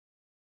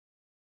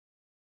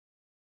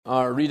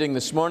Our reading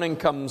this morning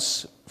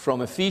comes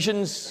from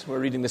Ephesians. We're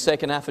reading the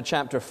second half of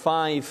chapter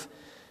 5,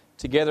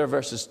 together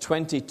verses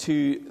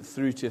 22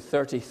 through to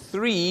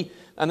 33.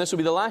 And this will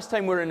be the last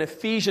time we're in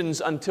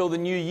Ephesians until the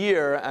new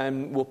year,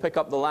 and we'll pick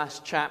up the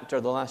last chapter,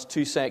 the last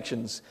two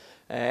sections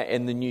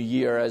in the new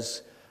year.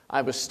 As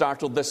I was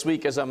startled this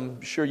week, as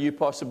I'm sure you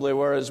possibly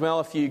were as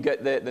well, if you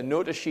get the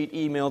notice sheet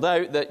emailed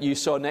out that you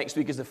saw next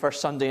week is the first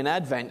Sunday in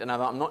Advent. And I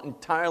thought, I'm not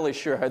entirely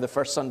sure how the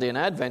first Sunday in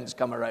Advent's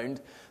come around,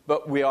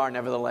 but we are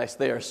nevertheless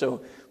there.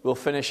 So we'll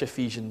finish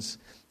Ephesians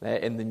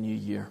in the new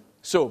year.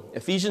 So,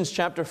 Ephesians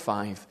chapter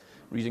 5,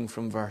 reading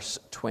from verse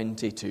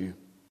 22.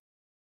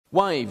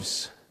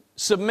 Wives,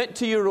 submit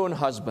to your own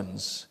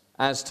husbands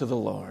as to the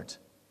Lord.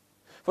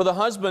 For the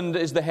husband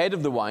is the head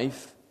of the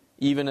wife,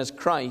 even as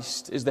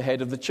Christ is the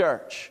head of the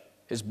church,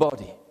 his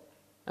body,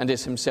 and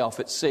is himself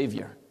its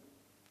Savior.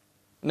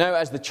 Now,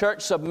 as the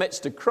church submits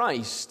to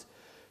Christ,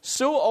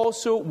 so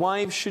also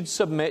wives should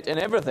submit in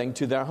everything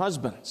to their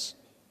husbands.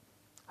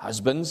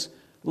 Husbands,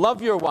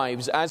 love your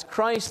wives as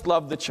Christ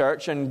loved the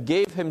church and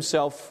gave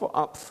himself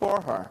up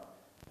for her,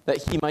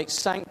 that he might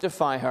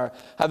sanctify her,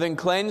 having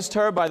cleansed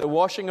her by the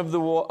washing of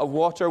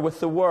water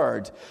with the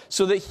word,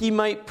 so that he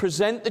might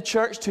present the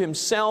church to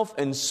himself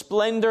in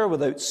splendor,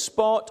 without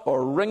spot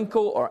or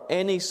wrinkle or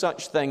any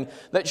such thing,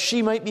 that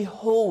she might be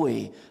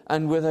holy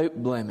and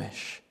without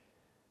blemish.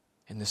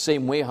 In the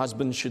same way,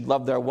 husbands should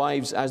love their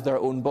wives as their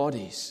own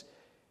bodies.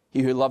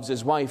 He who loves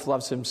his wife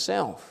loves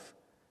himself.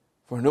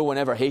 For no one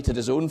ever hated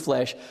his own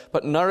flesh,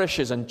 but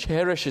nourishes and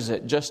cherishes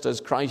it, just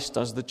as Christ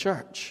does the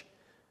church,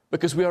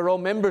 because we are all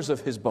members of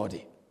his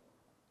body.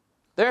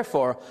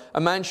 Therefore, a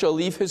man shall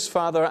leave his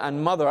father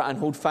and mother and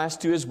hold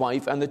fast to his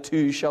wife, and the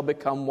two shall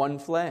become one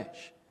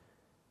flesh.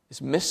 This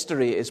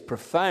mystery is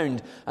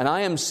profound, and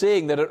I am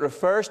saying that it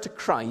refers to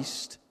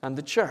Christ and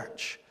the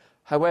church.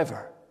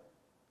 However,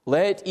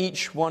 let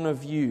each one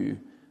of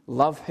you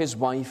love his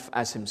wife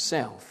as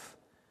himself,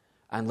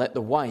 and let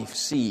the wife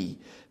see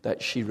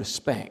that she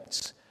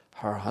respects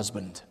her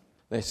husband.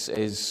 This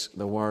is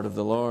the word of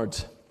the Lord.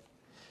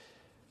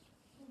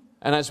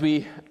 And as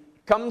we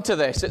come to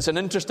this, it's an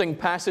interesting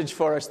passage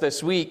for us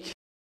this week.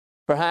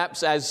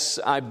 Perhaps as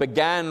I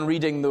began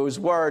reading those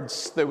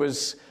words, there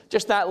was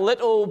just that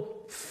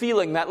little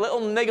feeling, that little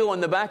niggle in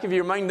the back of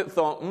your mind that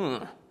thought,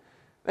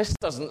 this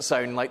doesn't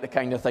sound like the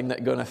kind of thing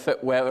that's going to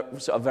fit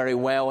very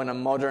well in a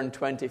modern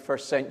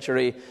 21st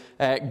century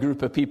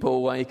group of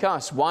people like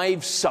us.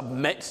 Wives,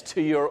 submit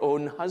to your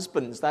own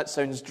husbands. That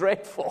sounds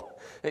dreadful.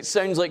 It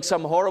sounds like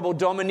some horrible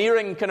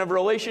domineering kind of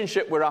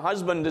relationship where a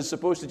husband is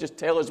supposed to just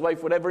tell his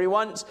wife whatever he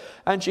wants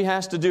and she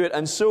has to do it.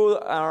 And so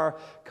our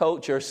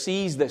culture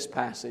sees this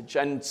passage,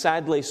 and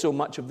sadly so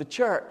much of the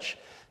church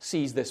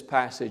sees this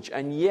passage.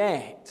 And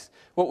yet,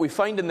 what we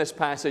find in this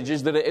passage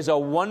is that it is a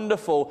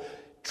wonderful,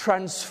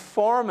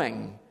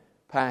 transforming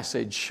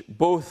passage,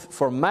 both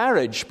for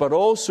marriage but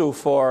also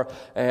for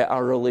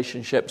our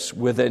relationships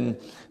within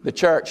the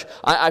church.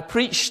 I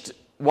preached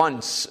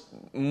once,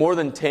 more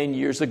than 10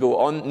 years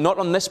ago, not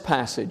on this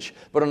passage,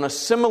 but on a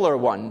similar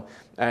one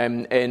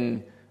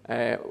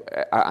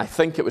I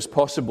think it was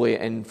possibly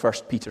in 1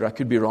 Peter. I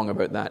could be wrong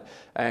about that.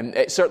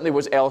 It certainly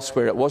was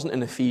elsewhere. It wasn't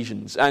in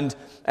Ephesians. And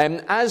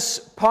as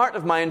part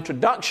of my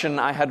introduction,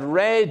 I had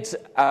read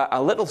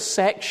a little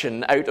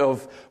section out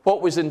of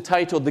what was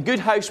entitled The Good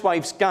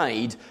Housewife's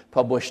Guide,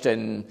 published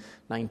in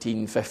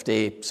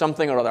 1950,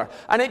 something or other.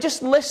 And it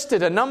just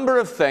listed a number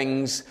of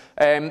things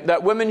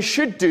that women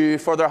should do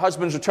for their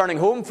husbands returning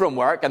home from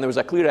work. And there was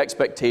a clear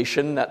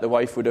expectation that the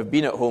wife would have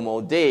been at home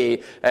all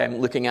day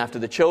looking after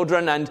the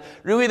children. And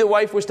really the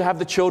wife was to have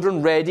the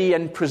children ready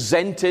and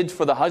presented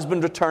for the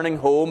husband returning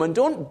home. And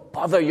don't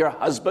bother your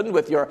husband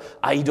with your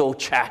idle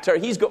chatter.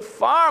 He's got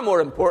far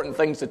more important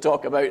things to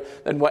talk about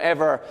than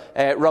whatever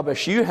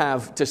rubbish you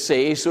have to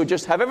say. So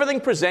just have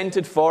everything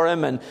presented for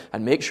him and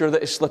make sure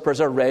that his slippers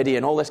are ready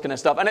and all this kind of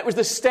stuff. And it was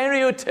the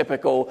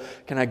stereotypical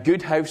kind of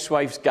good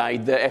housewife's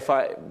guide that if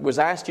I was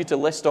asked you to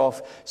list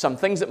off some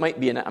things that might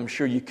be in it, I'm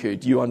sure you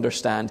could. You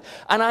understand.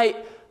 And I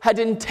had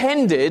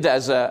intended,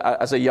 as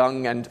a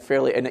young and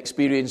fairly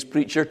inexperienced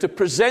preacher, to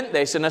present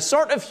this in a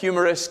sort of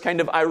humorous,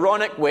 kind of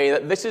ironic way,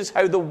 that this is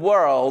how the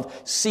world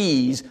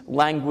sees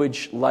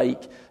language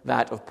like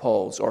that of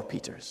Paul's or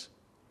Peter's.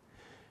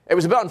 It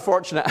was a bit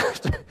unfortunate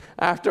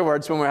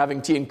afterwards when we were having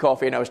tea and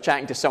coffee and I was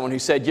chatting to someone who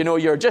said,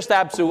 you're just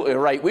absolutely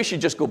right. We should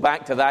just go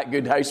back to that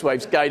Good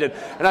Housewife's Guide.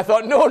 And I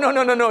thought,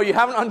 no, you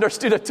haven't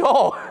understood at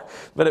all.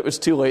 But it was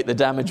too late. The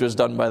damage was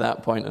done by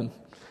that point, and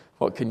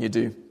what can you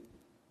do?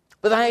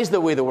 But that is the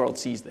way the world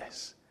sees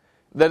this.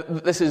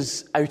 That this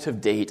is out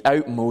of date,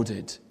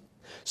 outmoded.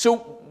 So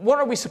what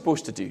are we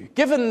supposed to do?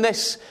 Given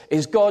this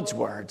is God's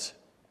word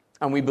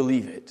and we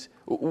believe it,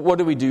 what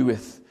do we do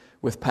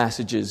with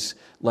passages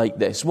like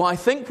this? Well, I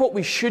think what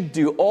we should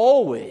do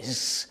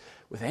always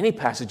with any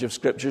passage of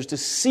Scripture is to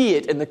see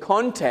it in the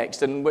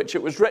context in which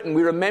it was written.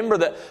 We remember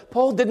that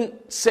Paul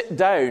didn't sit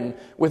down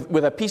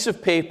with a piece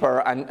of paper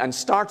and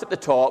start at the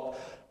top,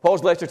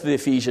 Paul's letter to the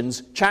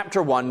Ephesians,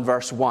 chapter 1,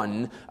 verse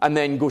 1, and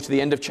then go to the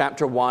end of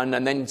chapter 1,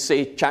 and then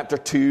say chapter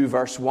 2,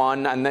 verse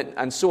 1,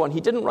 and so on. He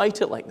didn't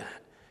write it like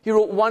that. He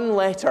wrote one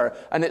letter,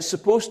 and it's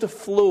supposed to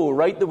flow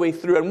right the way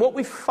through. And what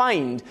we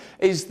find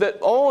is that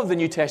all of the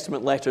New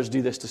Testament letters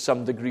do this to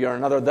some degree or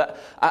another, that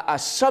a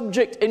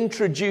subject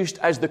introduced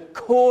as the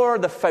core,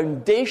 the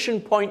foundation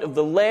point of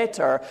the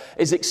letter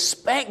is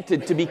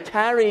expected to be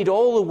carried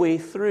all the way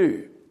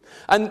through.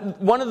 And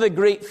one of the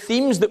great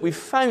themes that we've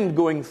found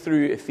going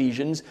through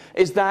Ephesians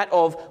is that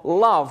of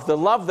love, the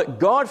love that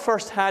God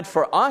first had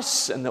for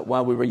us, and that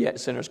while we were yet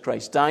sinners,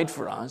 Christ died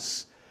for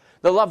us.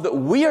 The love that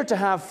we are to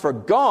have for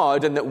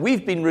God, and that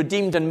we've been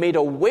redeemed and made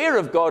aware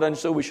of God, and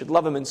so we should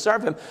love Him and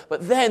serve Him.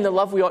 But then the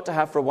love we ought to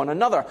have for one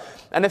another.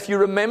 And if you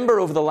remember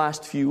over the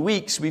last few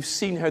weeks, we've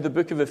seen how the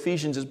book of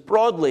Ephesians is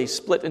broadly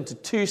split into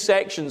two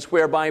sections,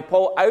 whereby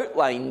Paul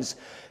outlines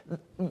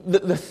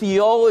the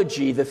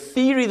theology, the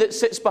theory that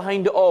sits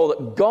behind it all,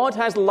 that God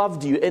has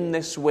loved you in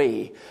this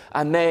way.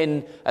 And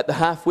then at the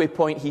halfway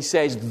point he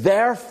says,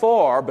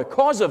 therefore,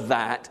 because of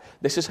that,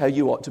 this is how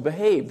you ought to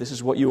behave. This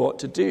is what you ought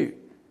to do.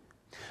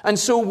 And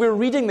so we're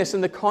reading this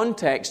in the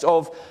context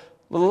of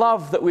the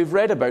love that we've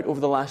read about over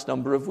the last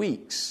number of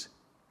weeks.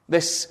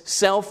 This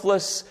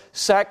selfless,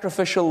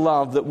 sacrificial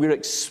love that we're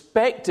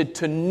expected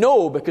to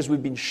know because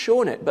we've been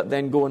shown it, but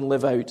then go and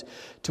live out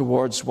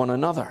towards one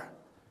another.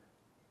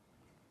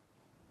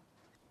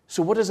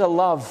 So what does a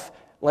love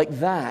like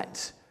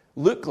that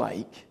look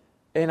like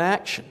in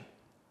action?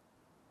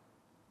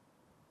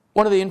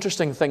 One of the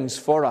interesting things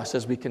for us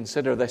as we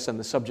consider this and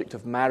the subject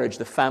of marriage,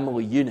 the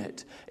family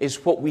unit,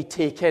 is what we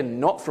take in,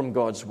 not from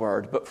God's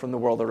Word, but from the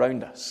world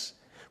around us.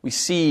 We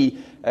see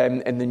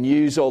in the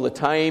news all the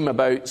time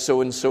about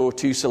so-and-so,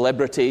 two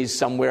celebrities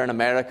somewhere in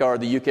America or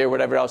the UK or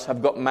whatever else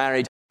have got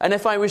married. And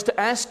if I was to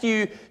ask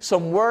you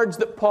some words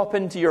that pop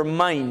into your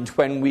mind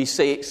when we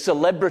say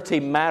celebrity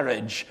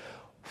marriage,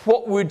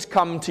 what would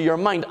come to your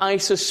mind? I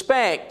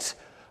suspect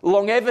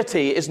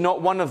longevity is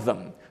not one of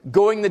them.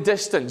 Going the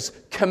distance,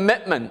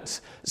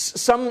 commitment,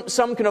 some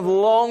kind of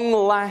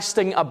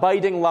long-lasting,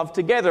 abiding love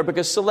together,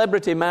 because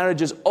celebrity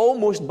marriages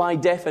almost by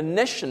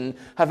definition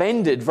have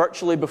ended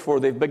virtually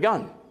before they've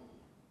begun.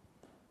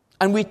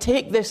 And we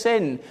take this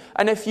in,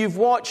 and if you've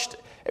watched,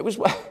 it's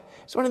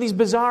one of these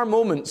bizarre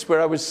moments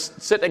where I was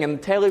sitting and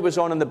the telly was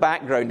on in the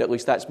background, at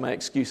least that's my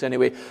excuse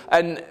anyway,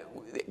 and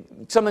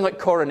something like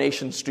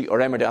Coronation Street or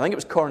Emmerdale. I think it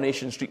was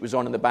Coronation Street was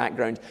on in the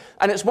background.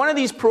 And it's one of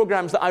these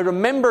programs that I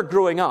remember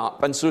growing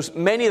up, and so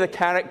many of the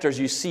characters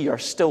you see are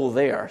still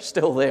there,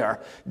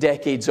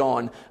 decades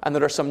on, and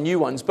there are some new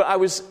ones. But I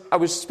was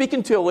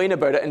speaking to Elaine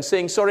about it and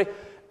saying, sorry,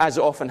 as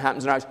it often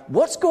happens in our house,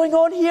 what's going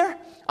on here?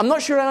 I'm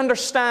not sure I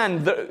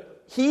understand that.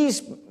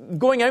 He's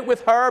going out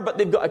with her, but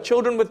they've got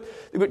children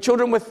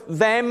with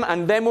them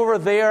and them over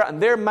there, and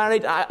they're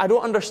married. I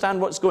don't understand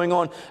what's going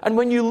on. And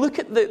when you look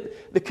at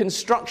the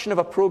construction of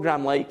a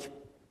program like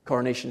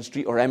Coronation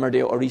Street or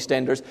Emmerdale or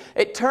EastEnders,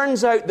 it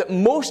turns out that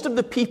most of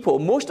the people,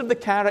 most of the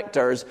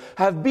characters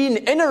have been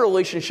in a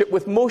relationship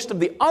with most of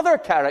the other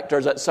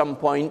characters at some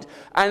point,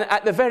 and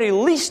at the very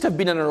least have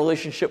been in a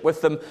relationship with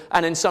them,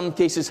 and in some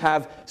cases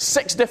have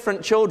 6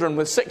 different children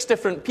with 6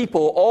 different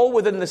people, all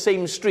within the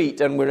same street,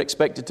 and we're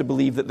expected to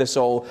believe that this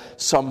all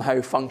somehow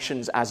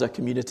functions as a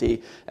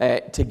community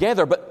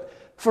together. But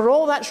for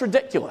all that's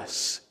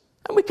ridiculous,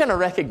 and we kind of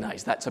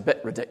recognize that's a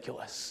bit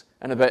ridiculous,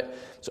 and a bit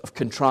sort of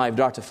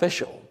contrived,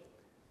 artificial.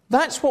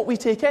 That's what we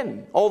take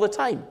in all the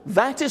time.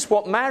 That is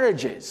what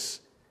marriage is.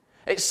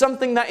 It's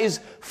something that is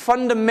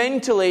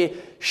fundamentally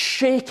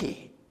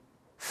shaky,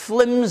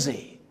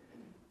 flimsy,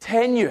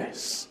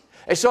 tenuous.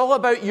 It's all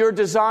about your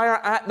desire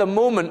at the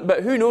moment,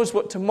 but who knows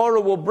what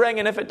tomorrow will bring,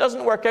 and if it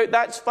doesn't work out,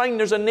 that's fine.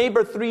 There's a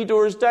neighbor 3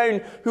 doors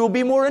down who will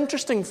be more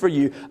interesting for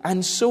you,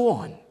 and so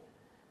on.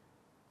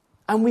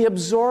 And we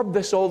absorb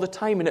this all the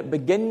time, and it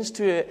begins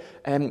to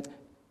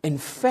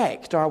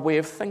infect our way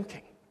of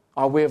thinking,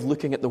 our way of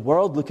looking at the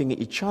world, looking at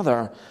each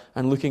other,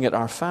 and looking at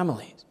our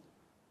families.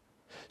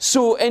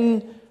 So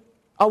in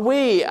a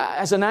way,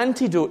 as an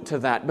antidote to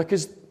that,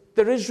 because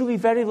there is really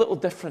very little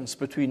difference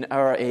between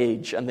our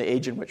age and the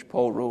age in which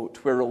Paul wrote,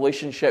 where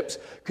relationships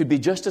could be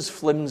just as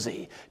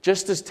flimsy,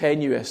 just as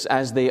tenuous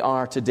as they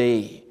are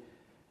today.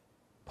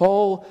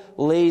 Paul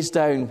lays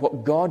down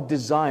what God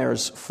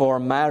desires for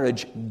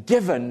marriage,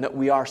 given that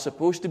we are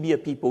supposed to be a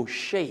people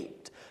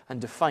shaped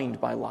and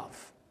defined by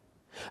love.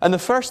 And the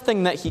first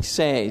thing that he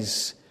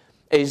says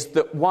is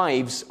that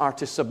wives are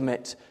to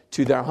submit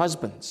to their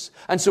husbands.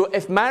 And so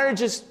if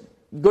marriage is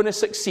going to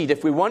succeed,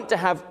 if we want to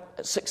have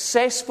a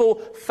successful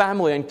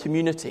family and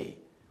community,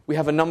 we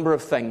have a number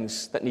of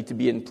things that need to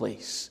be in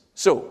place.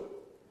 So,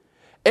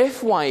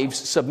 if wives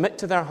submit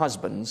to their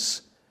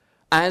husbands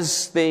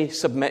as they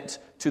submit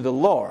to the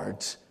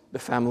Lord, the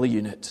family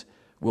unit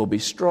will be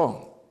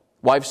strong.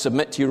 Wives,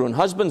 submit to your own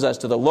husbands as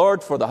to the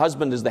Lord, for the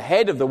husband is the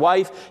head of the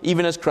wife,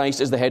 even as Christ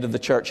is the head of the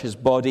church, his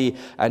body,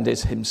 and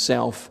is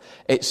himself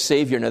its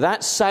Savior. Now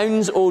that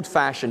sounds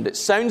old-fashioned. It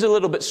sounds a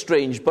little bit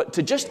strange, but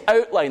to just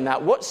outline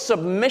that, what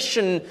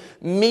submission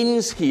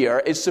means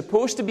here is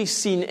supposed to be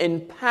seen in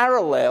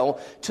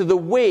parallel to the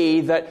way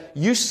that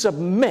you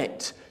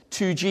submit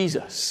to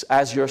Jesus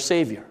as your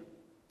Savior.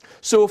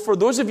 So for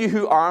those of you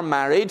who are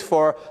married,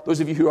 for those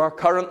of you who are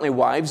currently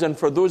wives, and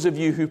for those of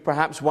you who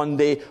perhaps one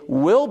day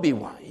will be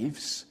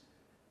wives,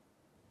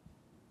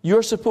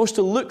 you're supposed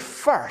to look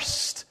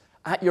first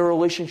at your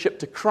relationship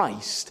to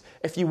Christ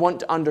if you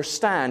want to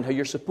understand how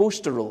you're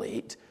supposed to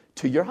relate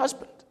to your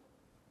husband.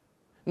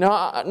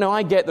 Now,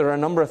 I get there are a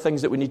number of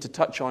things that we need to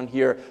touch on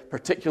here,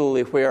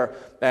 particularly where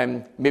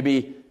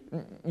maybe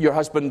your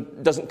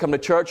husband doesn't come to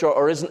church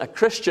or isn't a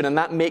Christian, and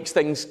that makes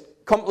things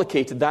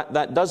complicated.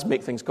 That does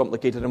make things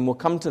complicated, and we'll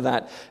come to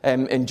that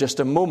in just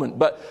a moment.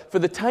 But for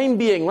the time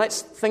being,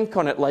 let's think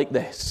on it like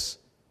this.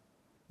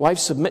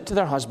 Wives, submit to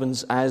their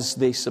husbands as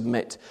they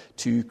submit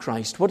to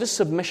Christ. What does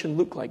submission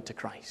look like to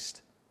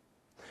Christ?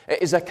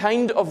 It is a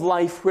kind of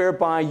life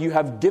whereby you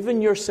have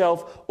given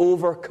yourself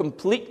over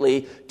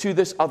completely to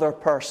this other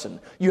person.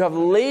 You have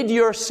laid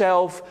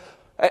yourself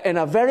in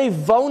a very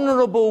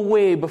vulnerable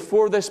way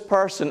before this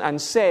person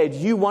and said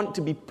you want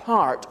to be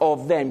part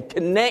of them,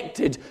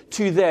 connected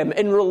to them,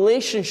 in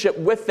relationship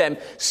with them,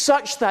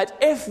 such that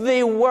if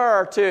they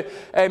were to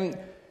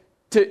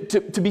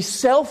be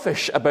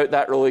selfish about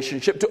that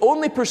relationship, to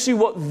only pursue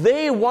what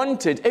they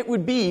wanted, it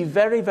would be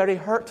very, very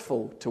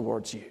hurtful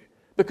towards you.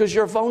 Because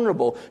you're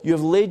vulnerable. You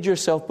have laid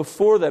yourself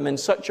before them in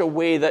such a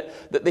way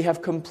that they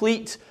have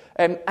complete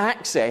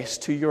access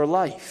to your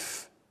life.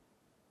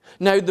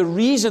 Now, the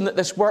reason that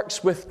this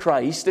works with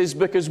Christ is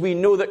because we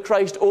know that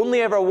Christ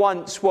only ever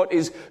wants what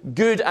is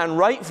good and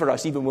right for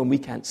us, even when we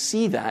can't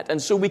see that.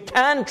 And so we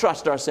can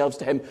trust ourselves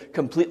to him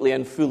completely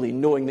and fully,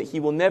 knowing that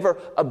he will never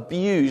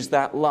abuse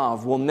that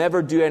love, will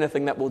never do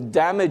anything that will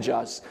damage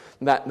us,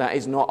 that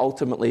is not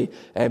ultimately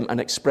an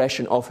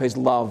expression of his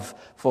love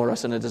for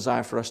us and a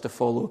desire for us to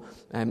follow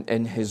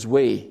in his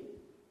way.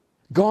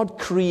 God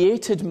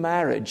created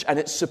marriage, and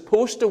it's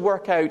supposed to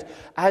work out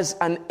as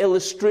an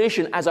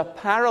illustration, as a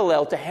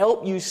parallel to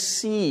help you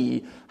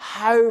see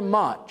how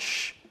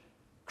much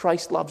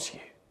Christ loves you.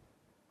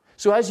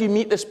 So as you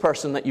meet this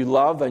person that you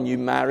love and you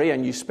marry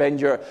and you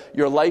spend your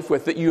life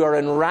with, that you are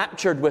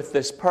enraptured with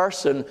this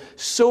person,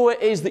 so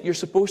it is that you're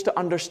supposed to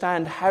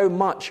understand how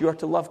much you are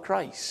to love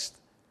Christ.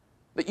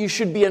 That you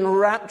should be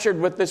enraptured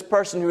with this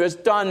person who has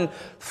done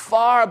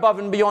far above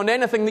and beyond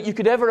anything that you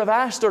could ever have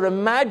asked or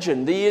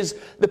imagined. He is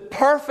the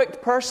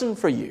perfect person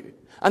for you.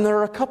 And there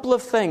are a couple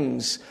of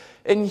things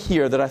in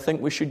here that I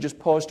think we should just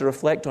pause to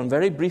reflect on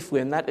very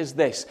briefly, and that is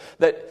this.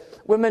 That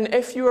women,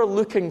 if you are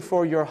looking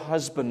for your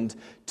husband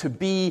to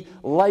be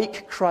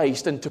like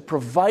Christ and to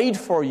provide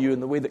for you in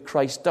the way that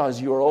Christ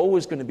does, you are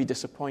always going to be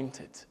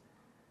disappointed.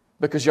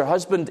 Because your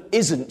husband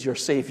isn't your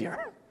Savior.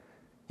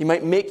 He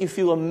might make you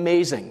feel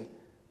amazing.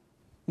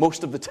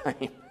 Most of the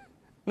time.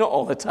 Not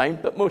all the time,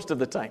 but most of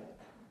the time.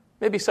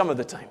 Maybe some of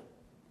the time.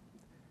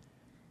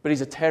 But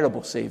he's a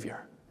terrible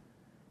Savior.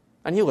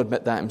 And he'll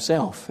admit that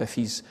himself if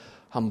he's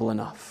humble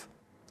enough.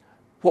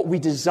 What we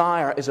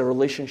desire is a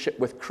relationship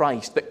with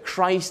Christ. That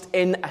Christ,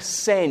 in a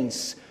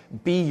sense,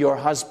 be your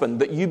husband.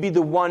 That you be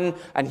the one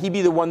and he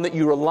be the one that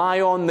you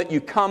rely on. That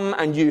you come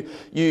and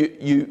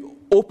you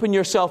open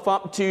yourself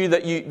up to,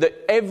 that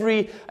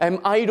every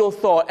idle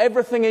thought,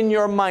 everything in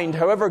your mind,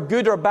 however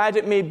good or bad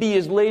it may be,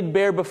 is laid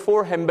bare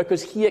before him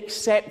because he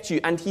accepts you,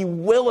 and he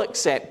will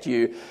accept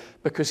you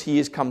because he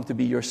has come to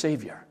be your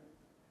Savior.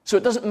 So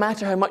it doesn't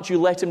matter how much you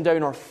let him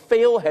down or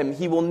fail him,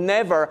 he will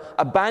never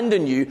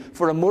abandon you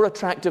for a more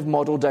attractive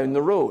model down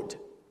the road.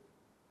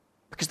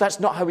 Because that's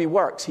not how he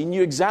works. He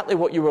knew exactly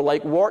what you were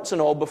like, warts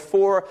and all,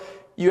 before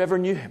you ever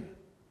knew him.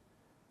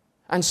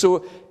 And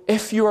so,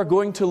 if you are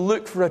going to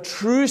look for a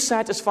true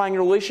satisfying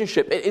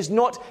relationship, it is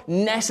not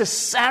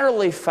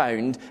necessarily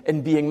found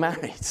in being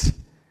married,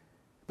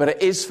 but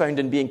it is found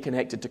in being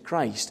connected to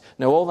Christ.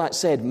 Now, all that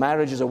said,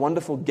 marriage is a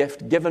wonderful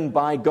gift given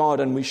by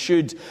God, and we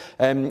should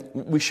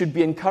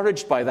be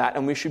encouraged by that,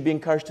 and we should be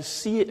encouraged to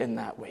see it in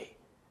that way.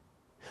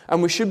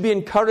 And we should be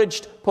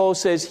encouraged, Paul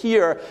says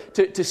here,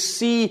 to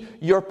see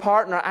your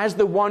partner as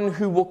the one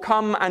who will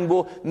come and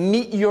will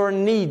meet your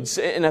needs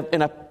in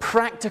a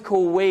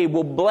practical way,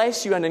 will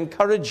bless you and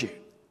encourage you.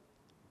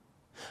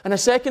 And a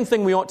second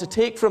thing we ought to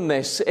take from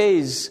this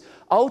is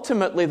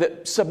ultimately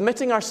that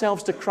submitting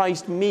ourselves to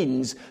Christ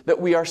means that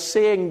we are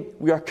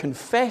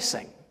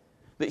confessing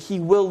that he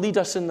will lead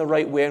us in the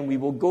right way and we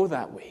will go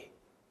that way.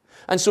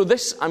 And so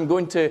this I'm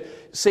going to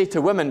say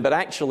to women, but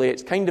actually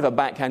it's kind of a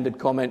backhanded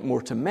comment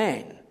more to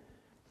men.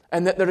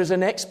 And that there is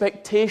an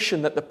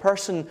expectation that the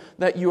person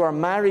that you are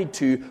married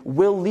to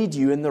will lead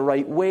you in the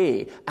right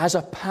way as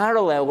a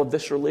parallel of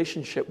this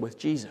relationship with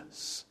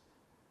Jesus.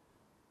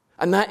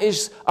 And that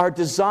is our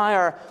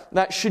desire,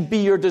 that should be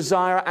your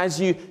desire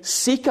as you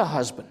seek a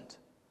husband.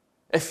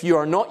 if you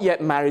are not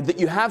yet married, that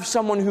you have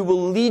someone who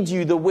will lead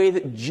you the way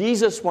that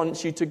Jesus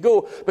wants you to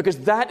go, because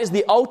that is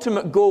the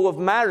ultimate goal of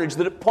marriage,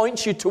 that it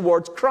points you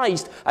towards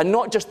Christ and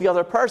not just the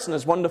other person,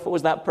 as wonderful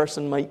as that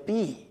person might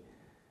be.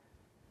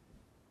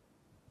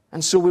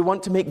 And so we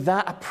want to make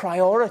that a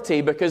priority,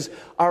 because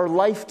our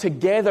life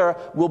together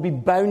will be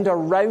bound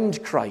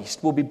around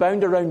Christ, will be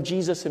bound around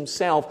Jesus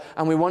himself,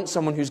 and we want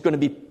someone who's going to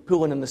be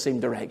pulling in the same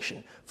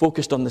direction,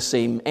 focused on the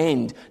same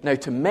end. Now,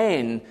 to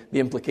men, the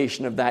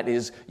implication of that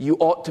is you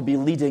ought to be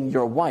leading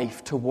your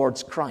wife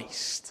towards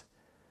Christ.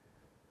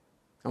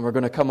 And we're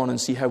going to come on and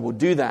see how we'll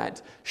do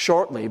that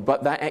shortly,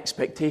 but that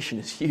expectation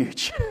is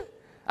huge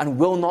and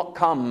will not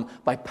come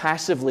by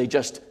passively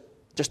just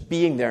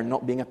being there and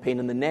not being a pain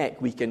in the neck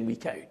week in,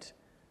 week out.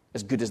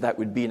 As good as that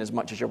would be and as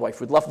much as your wife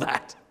would love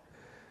that.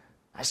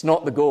 That's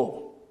not the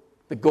goal.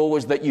 The goal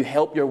is that you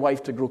help your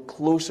wife to grow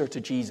closer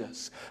to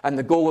Jesus. And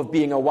the goal of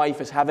being a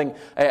wife is having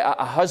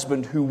a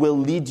husband who will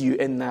lead you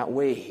in that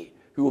way,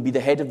 who will be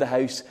the head of the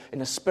house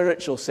in a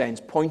spiritual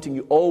sense, pointing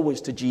you always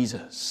to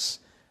Jesus,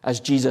 as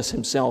Jesus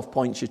himself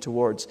points you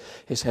towards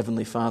his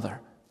heavenly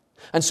Father.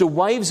 And so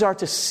wives are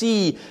to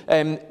see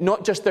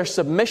not just their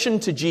submission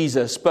to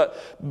Jesus,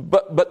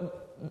 but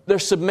their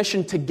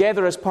submission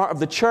together as part of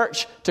the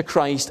church to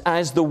Christ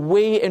as the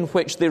way in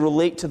which they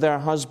relate to their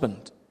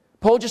husband.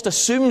 Paul just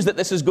assumes that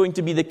this is going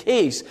to be the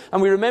case.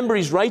 And we remember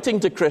he's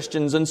writing to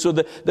Christians, and so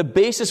the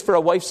basis for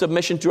a wife's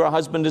submission to her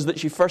husband is that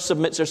she first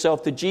submits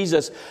herself to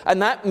Jesus.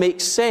 And that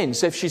makes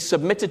sense. If she's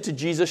submitted to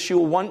Jesus, she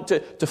will want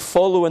to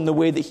follow in the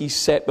way that he's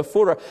set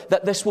before her,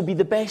 that this will be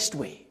the best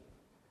way.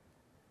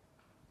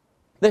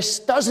 This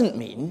doesn't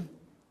mean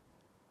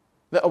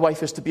that a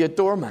wife is to be a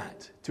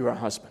doormat to her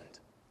husband.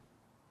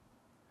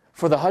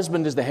 For the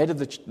husband is the head of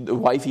the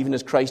wife, even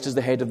as Christ is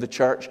the head of the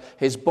church,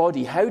 his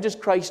body. How does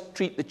Christ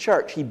treat the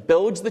church? He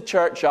builds the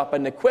church up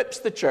and equips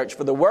the church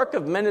for the work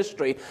of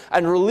ministry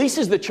and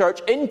releases the church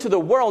into the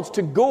world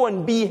to go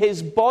and be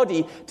his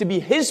body, to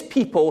be his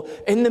people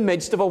in the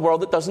midst of a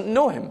world that doesn't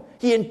know him.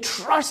 He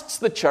entrusts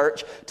the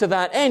church to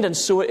that end, and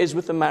so it is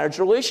with the marriage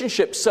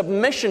relationship.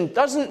 Submission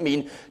doesn't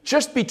mean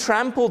just be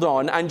trampled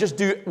on and just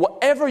do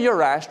whatever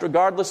you're asked,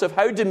 regardless of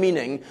how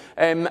demeaning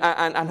and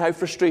how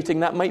frustrating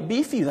that might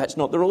be for you. That's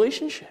not the relationship.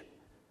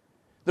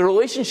 The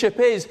relationship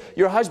is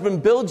your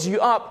husband builds you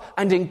up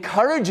and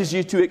encourages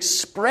you to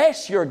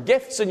express your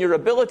gifts and your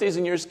abilities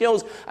and your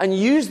skills and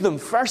use them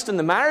first in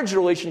the marriage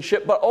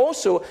relationship, but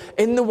also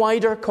in the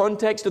wider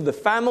context of the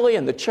family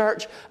and the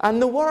church and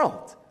the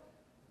world.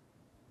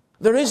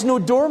 There is no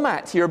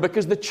doormat here,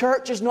 because the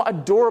church is not a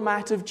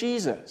doormat of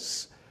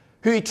Jesus,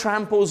 who he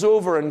tramples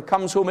over and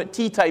comes home at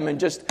tea time and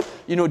just,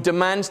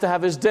 demands to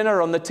have his dinner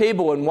on the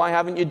table. And why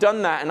haven't you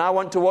done that? And I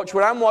want to watch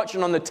what I'm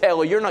watching on the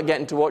telly. You're not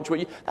getting to watch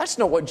what you... That's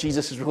not what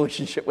Jesus'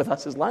 relationship with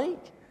us is like.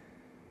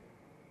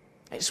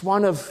 It's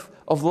one of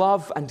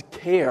love and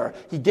care.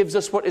 He gives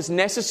us what is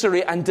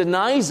necessary and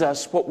denies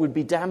us what would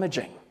be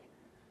damaging.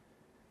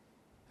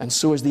 And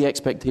so is the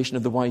expectation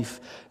of the wife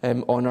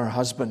on her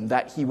husband,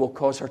 that he will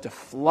cause her to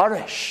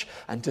flourish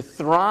and to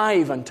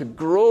thrive and to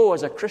grow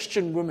as a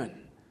Christian woman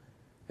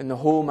in the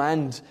home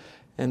and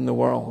in the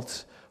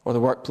world, or the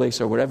workplace,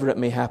 or wherever it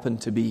may happen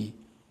to be.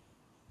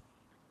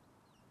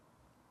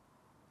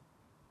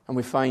 And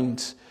we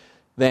find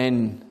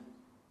then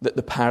that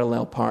the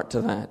parallel part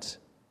to that,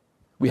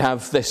 we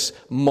have this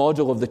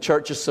model of the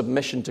church's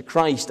submission to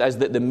Christ as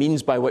the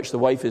means by which the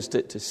wife is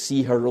to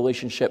see her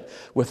relationship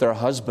with her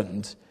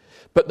husband.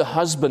 But the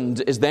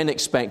husband is then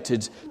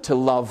expected to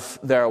love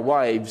their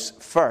wives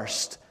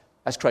first,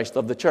 as Christ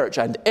loved the church.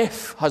 And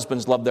if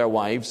husbands love their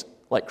wives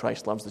like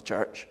Christ loves the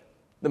church,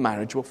 the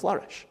marriage will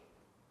flourish.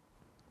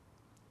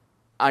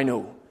 I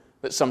know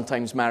that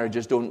sometimes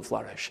marriages don't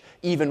flourish,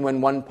 even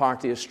when one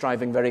party is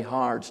striving very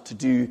hard to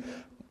do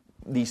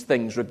these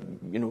things,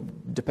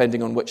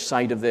 depending on which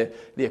side of the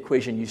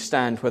equation you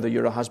stand, whether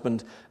you're a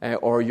husband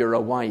or you're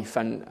a wife.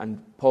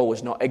 And Paul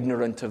is not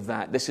ignorant of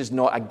that. This is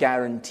not a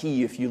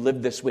guarantee. If you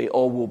live this way,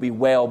 all will be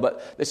well.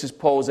 But this is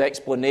Paul's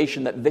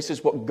explanation that this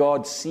is what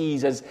God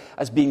sees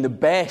as being the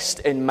best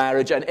in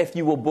marriage. And if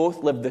you will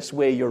both live this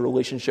way, your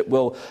relationship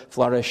will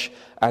flourish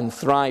and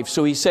thrive.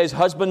 So he says,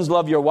 husbands,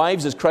 love your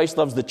wives as Christ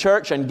loves the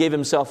church and gave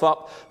himself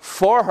up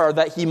for her,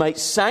 that he might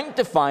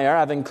sanctify her,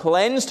 having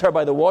cleansed her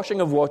by the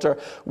washing of water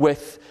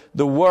with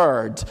the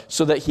word,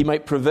 so that he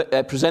might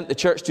present the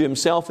church to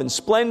himself in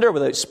splendor,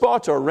 without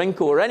spot or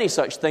wrinkle or any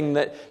such thing,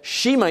 that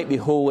she might be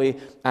holy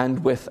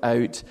and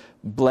without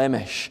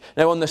blemish.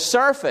 Now, on the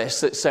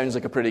surface, it sounds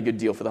like a pretty good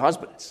deal for the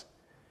husbands.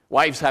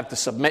 Wives have to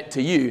submit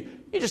to you.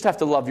 You just have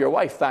to love your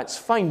wife. That's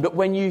fine. But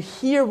when you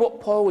hear what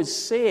Paul is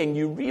saying,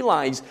 you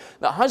realize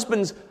that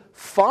husbands,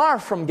 far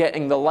from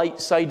getting the light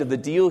side of the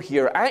deal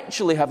here,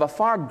 actually have a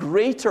far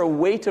greater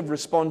weight of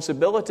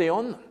responsibility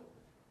on them.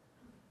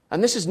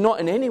 And this is not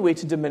in any way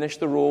to diminish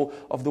the role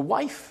of the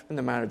wife in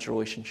the marriage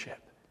relationship.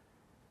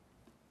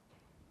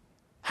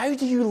 How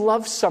do you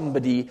love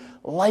somebody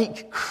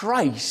like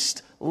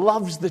Christ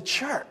loves the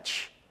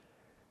church?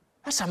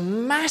 That's a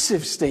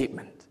massive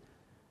statement.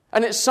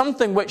 And it's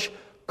something which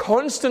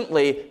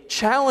constantly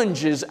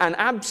challenges and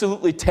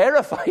absolutely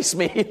terrifies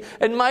me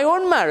in my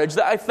own marriage,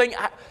 that I think,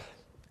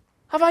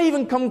 have I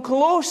even come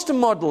close to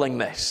modeling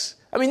this?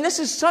 I mean, this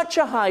is such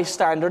a high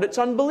standard, it's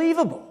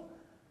unbelievable.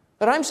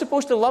 That I'm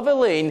supposed to love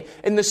Elaine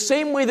in the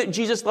same way that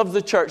Jesus loves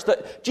the church,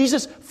 that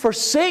Jesus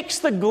forsakes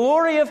the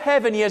glory of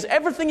heaven. He has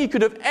everything he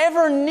could have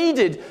ever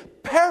needed,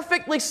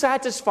 perfectly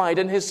satisfied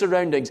in his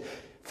surroundings.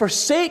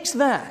 Forsakes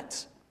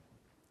that,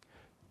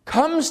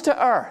 comes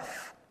to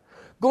earth,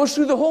 goes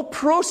through the whole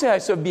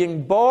process of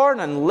being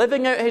born and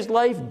living out his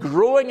life,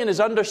 growing in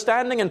his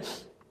understanding and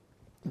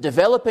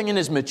developing in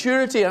his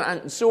maturity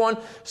and so on,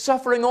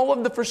 suffering all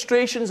of the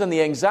frustrations and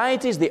the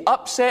anxieties, the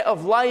upset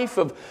of life,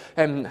 of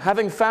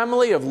having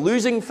family, of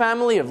losing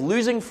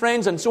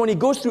friends, and so on. He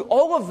goes through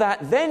all of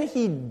that. Then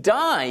he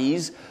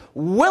dies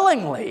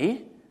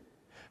willingly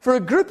for a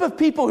group of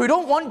people who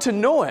don't want to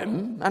know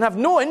him and have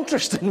no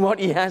interest in what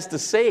he has to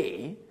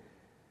say,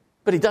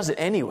 but he does it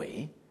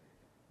anyway.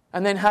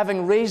 And then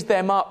having raised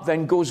them up,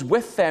 then goes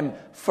with them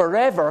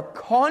forever,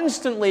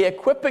 constantly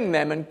equipping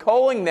them and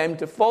calling them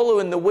to follow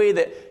in the way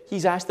that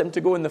he's asked them to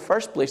go in the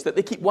first place, that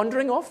they keep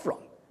wandering off from.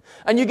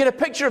 And you get a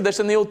picture of this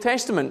in the Old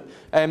Testament.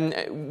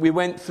 We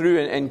went through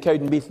in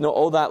Cowdenbeath not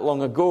all that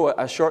long ago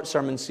a short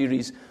sermon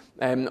series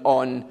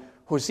on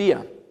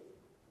Hosea.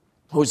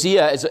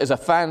 Hosea is a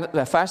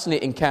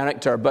fascinating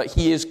character, but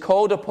he is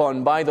called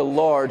upon by the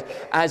Lord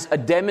as a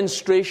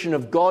demonstration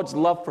of God's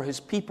love for his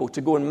people to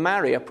go and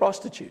marry a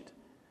prostitute.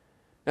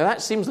 Now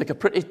that seems like a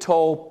pretty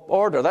tall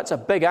order. That's a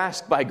big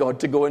ask by God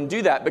to go and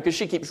do that, because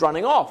she keeps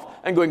running off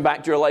and going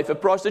back to her life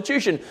of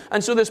prostitution.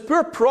 And so this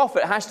poor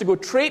prophet has to go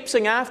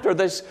traipsing after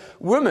this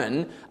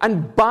woman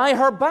and buy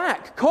her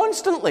back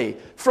constantly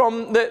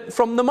from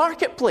the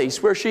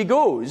marketplace where she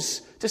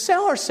goes to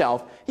sell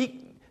herself.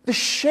 The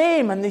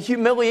shame and the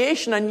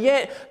humiliation, and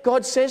yet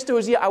God says to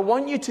Hosea, I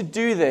want you to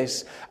do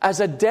this as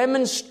a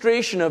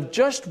demonstration of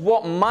just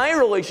what my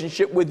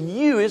relationship with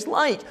you is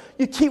like.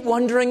 You keep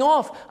wandering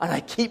off, and I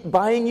keep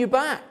buying you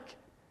back.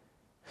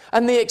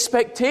 And the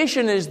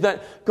expectation is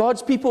that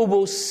God's people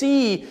will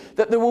see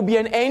that there will be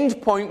an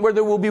end point where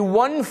there will be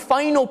one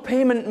final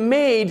payment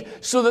made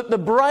so that the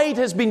bride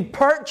has been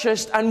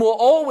purchased and will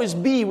always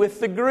be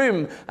with the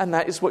groom. And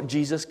that is what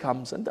Jesus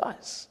comes and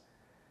does.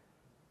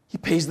 He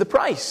pays the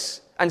price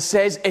and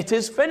says, it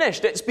is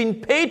finished. It's been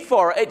paid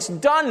for. It's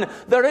done.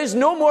 There is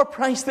no more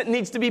price that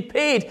needs to be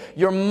paid.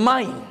 You're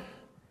mine.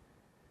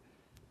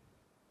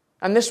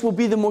 And this will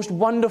be the most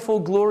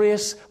wonderful,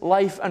 glorious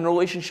life and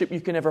relationship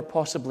you can ever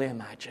possibly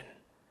imagine.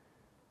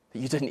 That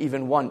you didn't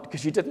even want,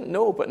 because you didn't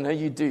know, but now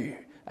you do,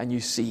 and you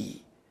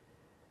see.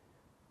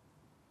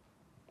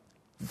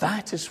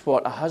 That is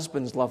what a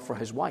husband's love for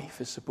his wife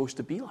is supposed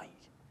to be like.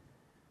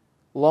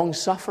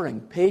 Long-suffering,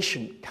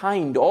 patient,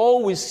 kind,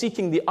 always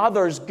seeking the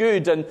other's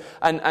good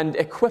and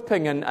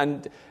equipping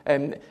and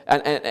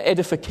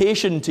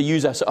edification, to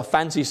use a sort of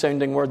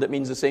fancy-sounding word that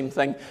means the same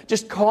thing.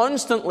 Just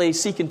constantly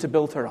seeking to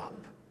build her up.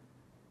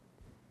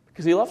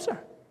 Because he loves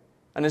her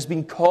and has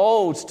been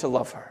called to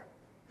love her.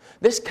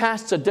 This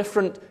casts a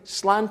different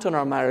slant on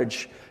our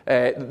marriage,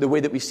 the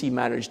way that we see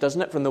marriage,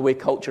 doesn't it? From the way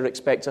culture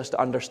expects us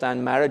to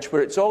understand marriage,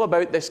 where it's all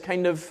about this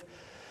kind of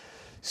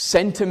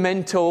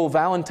sentimental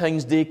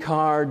Valentine's Day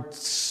card,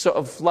 sort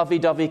of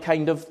lovey-dovey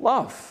kind of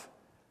love.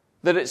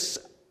 That it's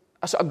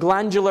a sort of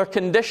glandular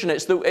condition.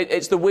 It's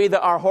the way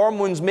that our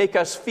hormones make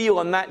us feel,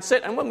 and that's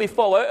it. And when we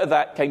fall out of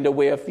that kind of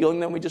way of feeling,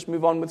 then we just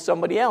move on with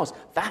somebody else.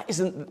 That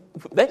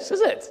isn't this,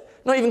 is it?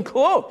 Not even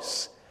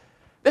close.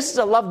 This is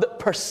a love that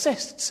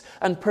persists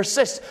and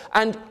persists.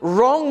 And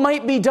wrong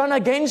might be done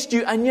against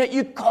you, and yet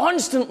you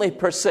constantly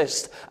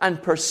persist and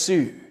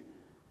pursue.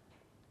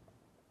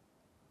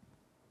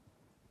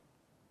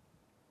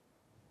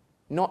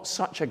 Not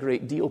such a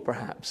great deal,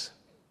 perhaps,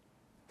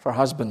 for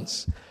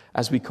husbands,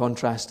 as we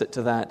contrast it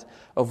to that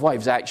of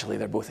wives. Actually,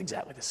 they're both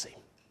exactly the same.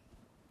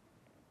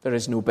 There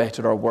is no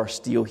better or worse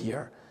deal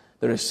here.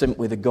 There is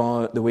simply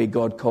the way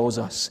God calls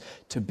us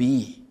to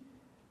be.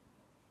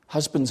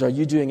 Husbands, are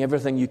you doing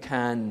everything you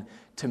can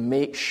to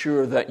make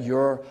sure that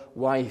your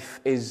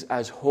wife is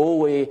as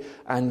holy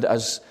and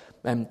as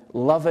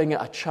loving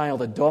a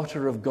child, a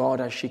daughter of God,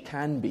 as she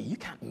can be? You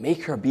can't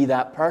make her be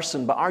that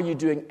person, but are you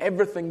doing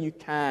everything you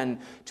can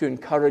to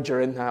encourage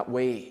her in that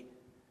way?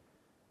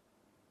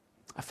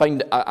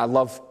 I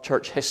love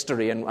church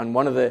history, and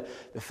one of the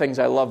things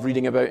I love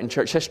reading about in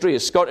church history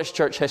is Scottish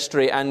church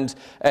history. And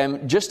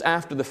just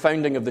after the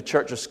founding of the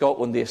Church of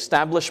Scotland, the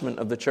establishment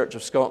of the Church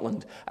of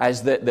Scotland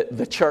as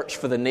the church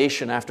for the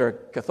nation, after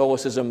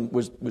Catholicism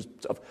was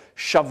sort of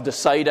shoved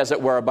aside, as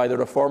it were, by the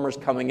Reformers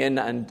coming in,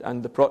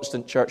 and the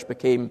Protestant church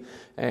became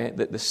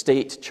the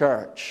state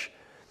church.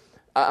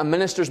 A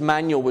minister's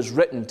manual was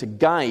written to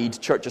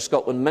guide Church of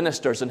Scotland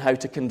ministers in how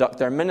to conduct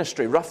their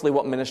ministry, roughly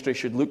what ministry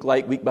should look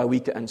like week by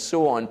week and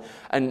so on.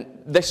 And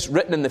this,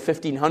 written in the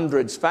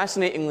 1500s,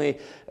 fascinatingly,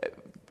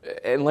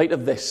 in light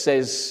of this,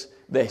 says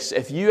this.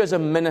 If you as a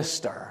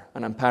minister,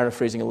 and I'm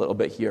paraphrasing a little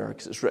bit here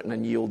because it's written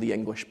in ye olde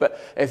English, but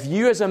if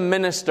you as a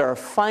minister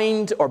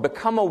find or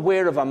become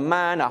aware of a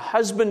man, a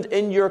husband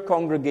in your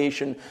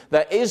congregation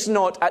that is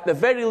not at the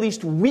very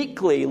least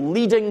weekly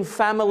leading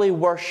family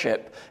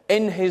worship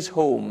in his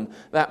home,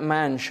 that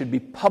man should be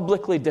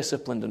publicly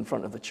disciplined in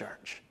front of the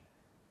church.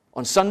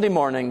 On Sunday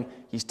morning,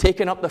 he's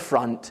taken up the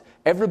front.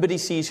 Everybody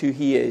sees who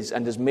he is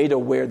and is made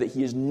aware that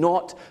he is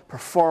not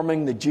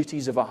performing the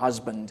duties of a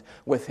husband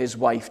with his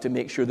wife to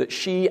make sure that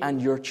she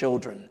and your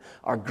children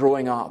are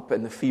growing up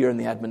in the fear and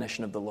the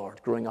admonition of the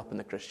Lord, growing up in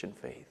the Christian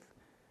faith.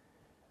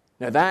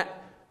 Now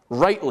that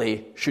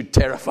rightly should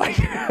terrify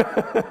you.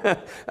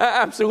 That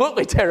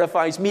absolutely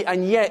terrifies me,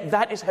 and yet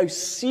that is how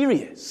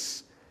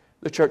serious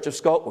the Church of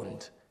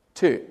Scotland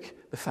took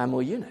the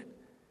family unit,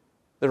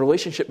 the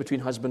relationship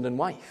between husband and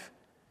wife.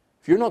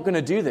 If you're not going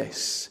to do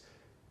this,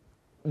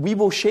 we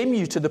will shame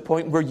you to the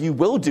point where you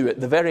will do it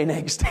the very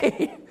next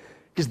day.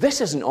 Because this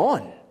isn't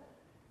on.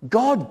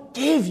 God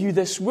gave you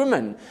this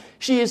woman.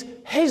 She is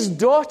his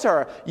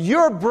daughter,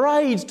 your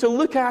bride to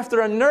look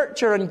after and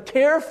nurture and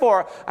care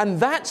for.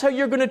 And that's how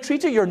you're going to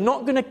treat her. You're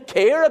not going to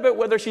care about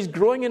whether she's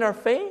growing in her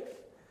faith.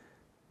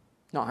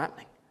 Not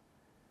happening.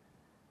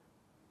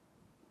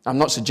 I'm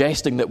not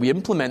suggesting that we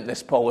implement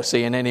this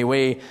policy in any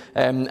way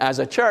as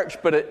a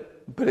church, but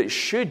it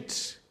should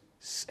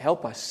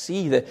help us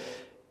see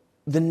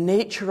the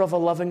nature of a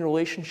loving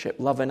relationship,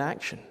 love in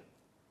action.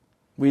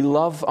 We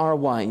love our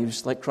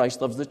wives like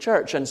Christ loves the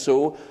church. And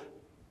so,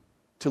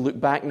 to look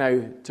back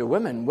now to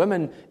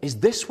women, is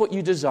this what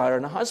you desire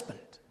in a husband?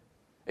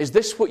 Is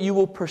this what you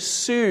will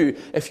pursue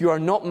if you are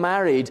not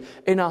married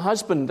in a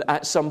husband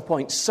at some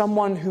point?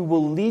 Someone who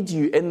will lead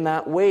you in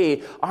that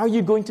way. Are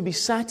you going to be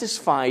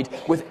satisfied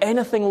with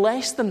anything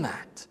less than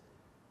that?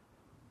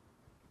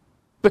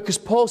 Because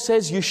Paul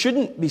says you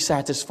shouldn't be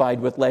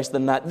satisfied with less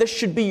than that. This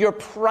should be your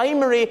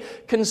primary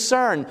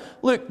concern.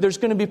 Look, there's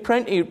going to be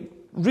plenty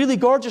really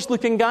gorgeous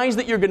looking guys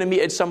that you're going to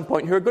meet at some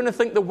point who are going to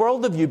think the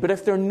world of you. But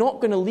if they're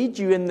not going to lead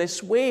you in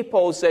this way,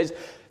 Paul says,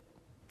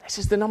 this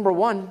is the number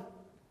one.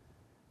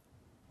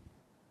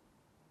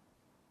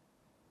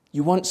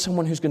 You want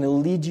someone who's going to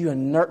lead you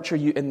and nurture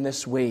you in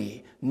this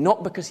way.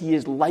 Not because he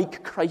is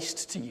like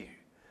Christ to you.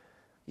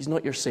 He's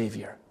not your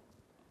Savior.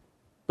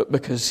 But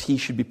because he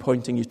should be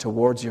pointing you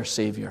towards your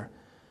Savior.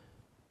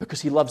 Because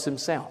he loves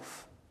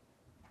himself.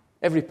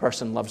 Every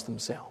person loves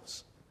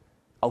themselves,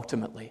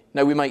 ultimately.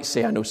 Now we might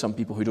say, I know some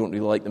people who don't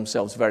really like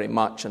themselves very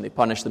much and they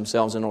punish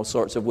themselves in all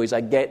sorts of ways.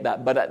 I get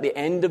that. But at the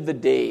end of the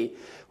day,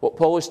 what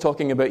Paul is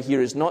talking about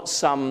here is not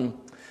some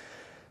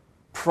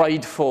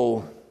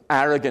prideful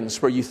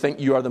arrogance where you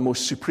think you are the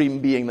most supreme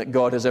being that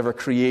God has ever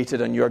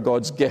created and you're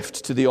God's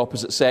gift to the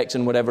opposite sex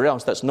and whatever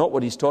else. That's not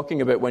what he's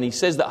talking about. When he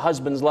says that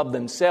husbands love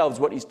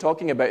themselves, what he's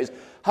talking about is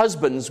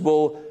husbands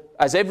will,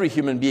 as every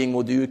human being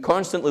will do,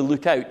 constantly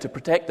look out to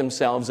protect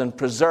themselves and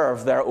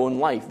preserve their own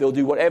life. They'll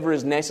do whatever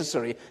is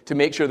necessary to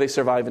make sure they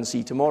survive and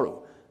see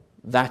tomorrow.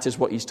 That is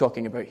what he's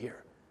talking about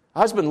here. A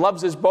husband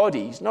loves his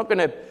body. He's not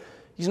going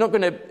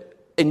to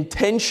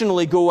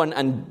intentionally go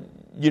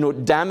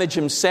and damage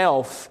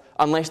himself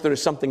unless there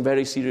is something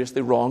very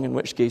seriously wrong, in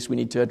which case we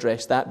need to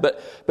address that.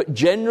 But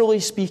generally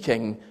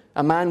speaking,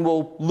 a man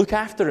will look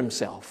after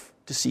himself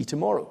to see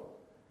tomorrow.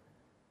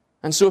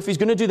 And so if he's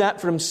going to do that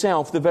for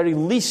himself, the very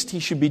least he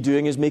should be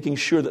doing is making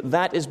sure that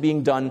that is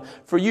being done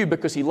for you,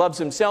 because he loves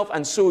himself,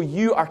 and so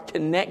you are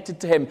connected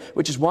to him,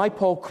 which is why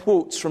Paul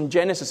quotes from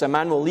Genesis, a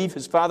man will leave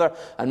his father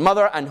and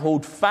mother and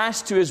hold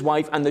fast to his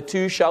wife, and the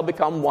two shall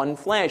become one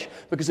flesh.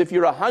 Because if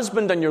you're a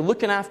husband and you're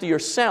looking after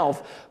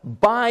yourself,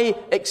 by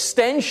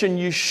extension,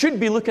 you should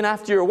be looking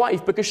after your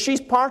wife, because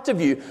she's part of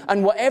you,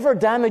 and whatever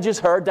damages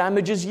her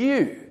damages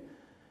you.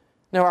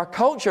 Now, our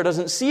culture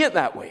doesn't see it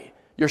that way.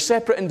 You're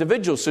separate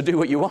individuals, so do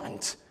what you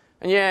want.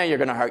 And yeah, you're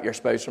going to hurt your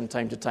spouse from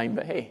time to time,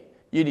 but hey,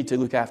 you need to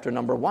look after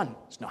number one.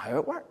 It's not how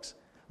it works.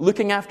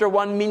 Looking after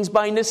one means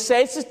by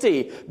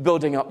necessity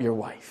building up your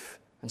wife.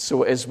 And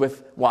so it is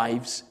with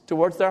wives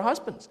towards their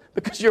husbands,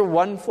 because you're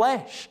one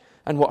flesh,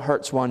 and what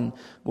hurts one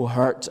will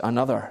hurt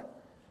another.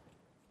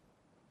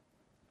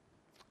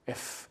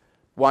 If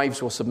wives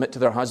will submit to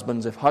their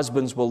husbands, if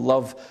husbands will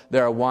love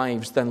their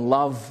wives, then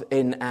love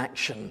in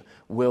action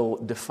will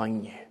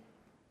define you.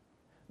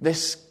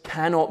 This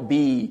cannot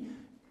be,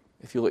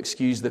 if you'll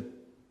excuse the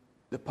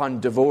pun,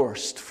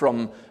 divorced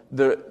from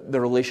the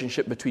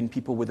relationship between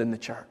people within the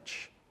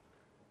church.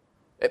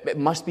 It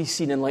must be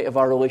seen in light of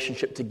our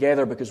relationship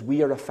together, because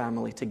we are a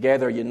family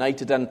together,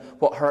 united, and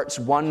what hurts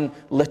one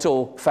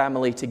little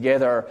family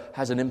together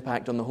has an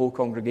impact on the whole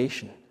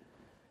congregation.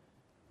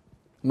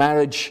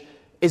 Marriage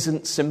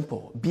isn't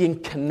simple. Being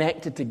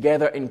connected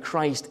together in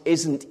Christ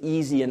isn't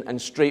easy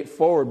and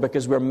straightforward,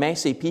 because we're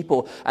messy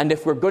people. And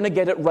if we're going to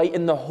get it right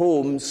in the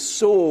home,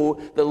 so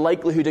the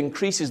likelihood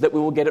increases that we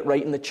will get it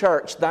right in the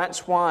church.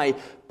 That's why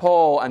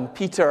Paul and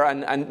Peter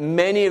and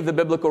many of the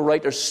biblical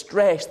writers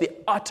stress the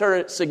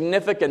utter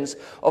significance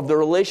of the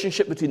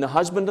relationship between the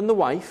husband and the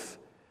wife,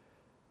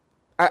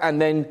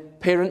 and then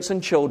parents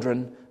and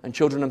children, and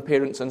children and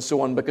parents and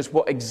so on, because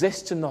what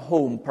exists in the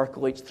home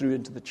percolates through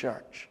into the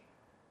church.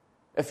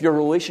 If your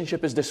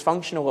relationship is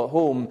dysfunctional at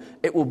home,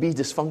 it will be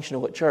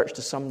dysfunctional at church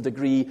to some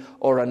degree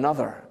or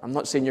another. I'm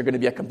not saying you're going to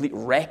be a complete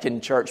wreck in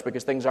church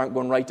because things aren't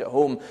going right at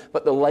home,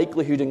 but the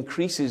likelihood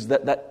increases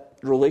that that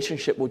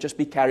relationship will just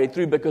be carried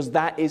through because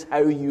that is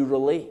how you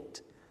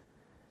relate.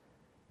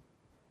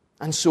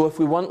 And so if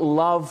we want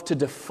love to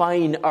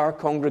define our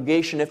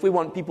congregation, if we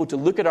want people to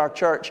look at our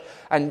church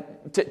and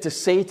to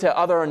say to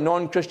other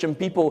non-Christian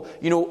people,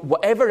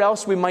 whatever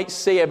else we might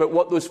say about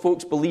what those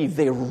folks believe,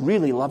 they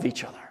really love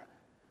each other,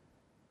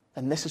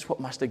 then this is what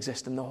must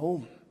exist in the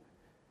home.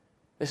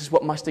 This is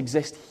what must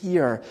exist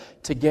here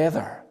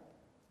together.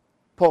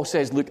 Paul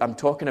says, look, I'm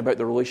talking about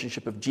the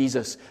relationship of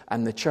Jesus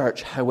and the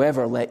church.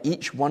 However, let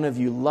each one of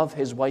you love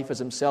his wife as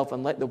himself,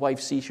 and let the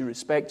wife see she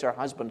respects her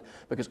husband,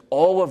 because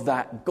all of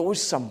that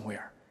goes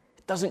somewhere.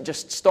 It doesn't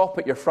just stop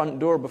at your front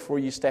door before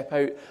you step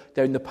out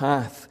down the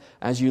path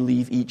as you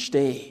leave each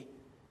day.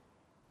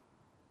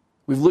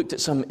 We've looked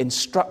at some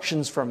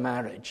instructions for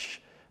marriage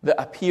that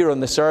appear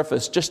on the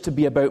surface just to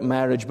be about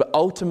marriage, but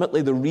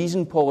ultimately the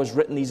reason Paul has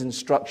written these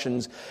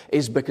instructions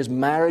is because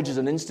marriage is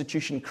an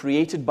institution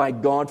created by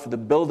God for the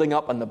building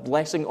up and the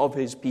blessing of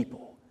his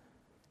people,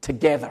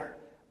 together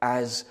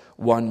as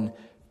one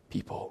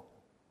people.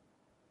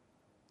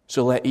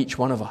 So let each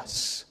one of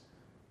us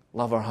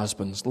love our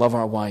husbands, love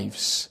our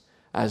wives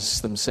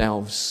as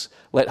themselves.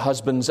 Let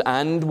husbands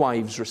and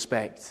wives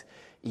respect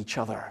each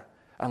other.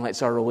 And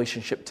let's our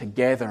relationship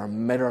together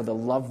mirror the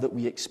love that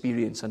we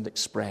experience and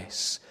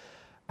express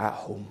at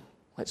home.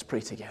 Let's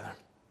pray together.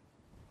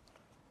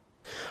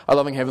 Our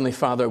loving Heavenly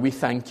Father, we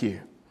thank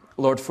you,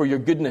 Lord, for your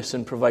goodness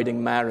in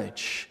providing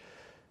marriage.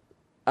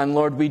 And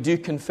Lord, we do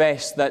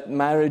confess that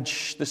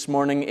marriage this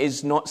morning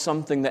is not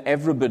something that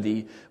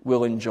everybody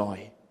will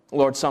enjoy.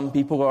 Lord, some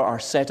people are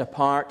set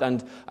apart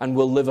and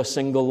will live a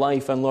single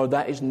life. And Lord,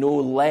 that is no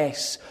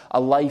less a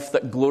life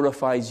that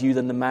glorifies you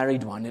than the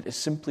married one. It is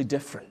simply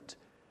different.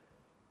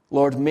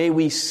 Lord, may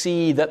we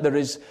see that there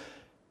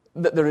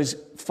is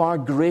far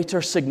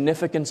greater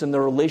significance in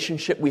the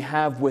relationship we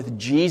have with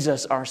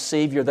Jesus, our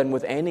Savior, than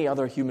with any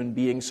other human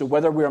being. So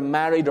whether we're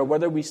married or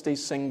whether we stay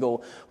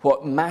single,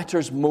 what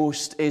matters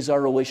most is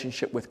our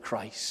relationship with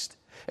Christ.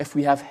 If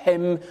we have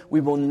him,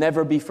 we will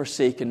never be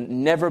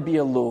forsaken, never be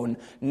alone,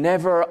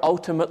 never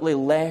ultimately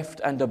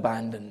left and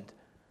abandoned.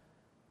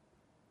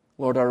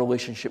 Lord, our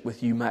relationship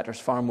with you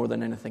matters far more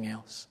than anything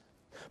else.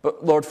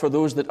 But Lord, for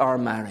those that are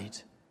married,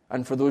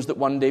 and for those that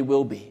one day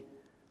will be,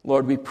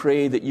 Lord, we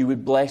pray that you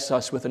would bless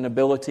us with an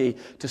ability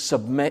to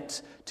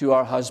submit to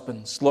our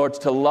husbands. Lord,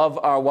 to love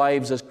our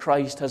wives as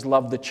Christ has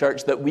loved the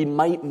church, that we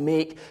might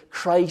make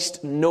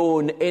Christ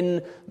known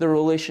in the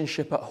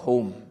relationship at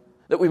home,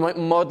 that we might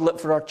model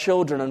it for our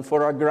children and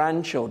for our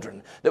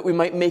grandchildren, that we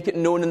might make it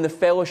known in the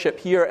fellowship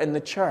here in the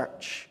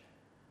church.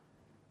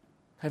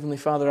 Heavenly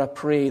Father, I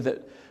pray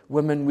that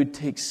women would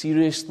take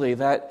seriously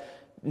that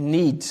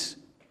need,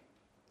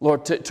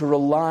 Lord, to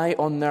rely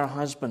on their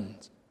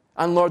husband.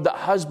 And Lord, that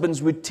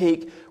husbands would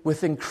take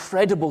with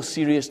incredible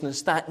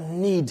seriousness that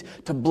need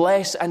to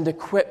bless and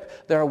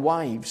equip their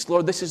wives.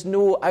 Lord, this is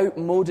no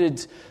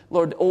outmoded,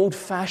 Lord,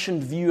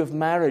 old-fashioned view of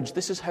marriage.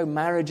 This is how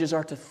marriages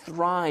are to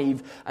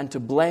thrive and to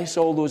bless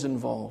all those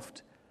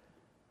involved.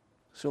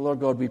 So, Lord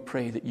God, we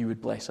pray that you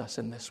would bless us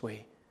in this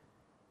way.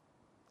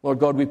 Lord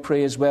God, we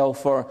pray as well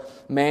for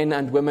men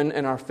and women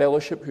in our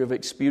fellowship who have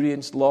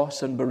experienced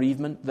loss and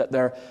bereavement, that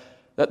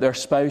their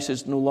spouse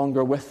is no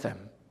longer with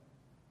them.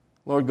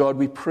 Lord God,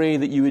 we pray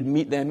that you would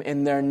meet them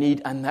in their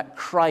need and that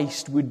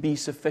Christ would be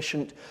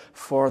sufficient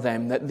for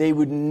them, that they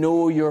would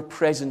know your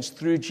presence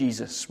through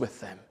Jesus with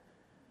them.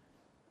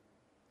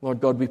 Lord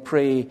God, we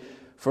pray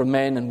for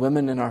men and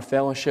women in our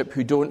fellowship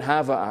who don't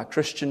have a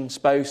Christian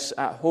spouse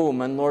at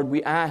home. And Lord,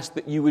 we ask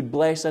that you would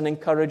bless and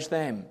encourage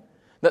them,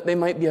 that they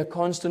might be a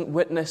constant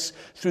witness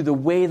through the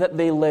way that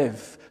they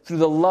live, through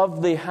the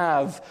love they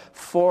have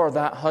for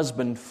that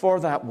husband, for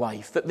that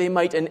wife, that they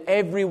might in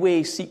every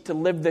way seek to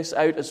live this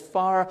out as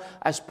far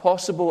as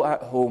possible at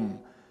home.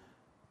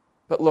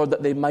 But Lord,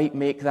 that they might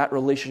make that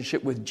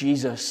relationship with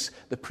Jesus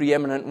the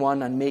preeminent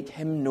one and make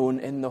him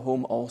known in the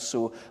home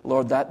also.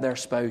 Lord, that their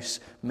spouse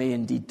may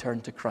indeed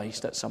turn to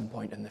Christ at some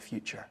point in the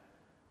future.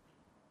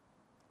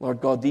 Lord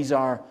God, these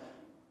are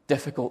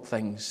difficult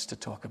things to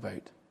talk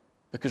about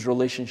because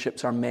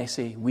relationships are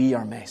messy, we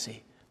are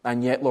messy.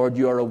 And yet, Lord,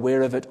 you are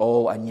aware of it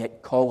all and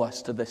yet call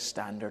us to this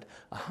standard,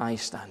 a high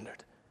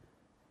standard.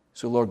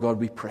 So, Lord God,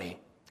 we pray,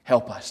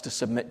 help us to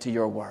submit to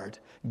your word.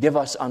 Give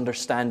us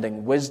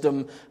understanding,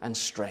 wisdom, and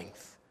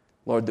strength,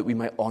 Lord, that we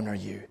might honor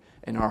you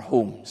in our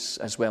homes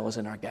as well as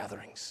in our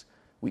gatherings,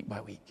 week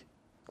by week.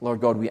 Lord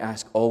God, we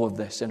ask all of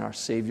this in our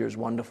Savior's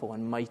wonderful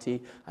and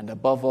mighty and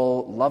above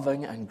all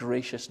loving and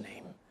gracious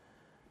name.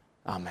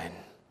 Amen.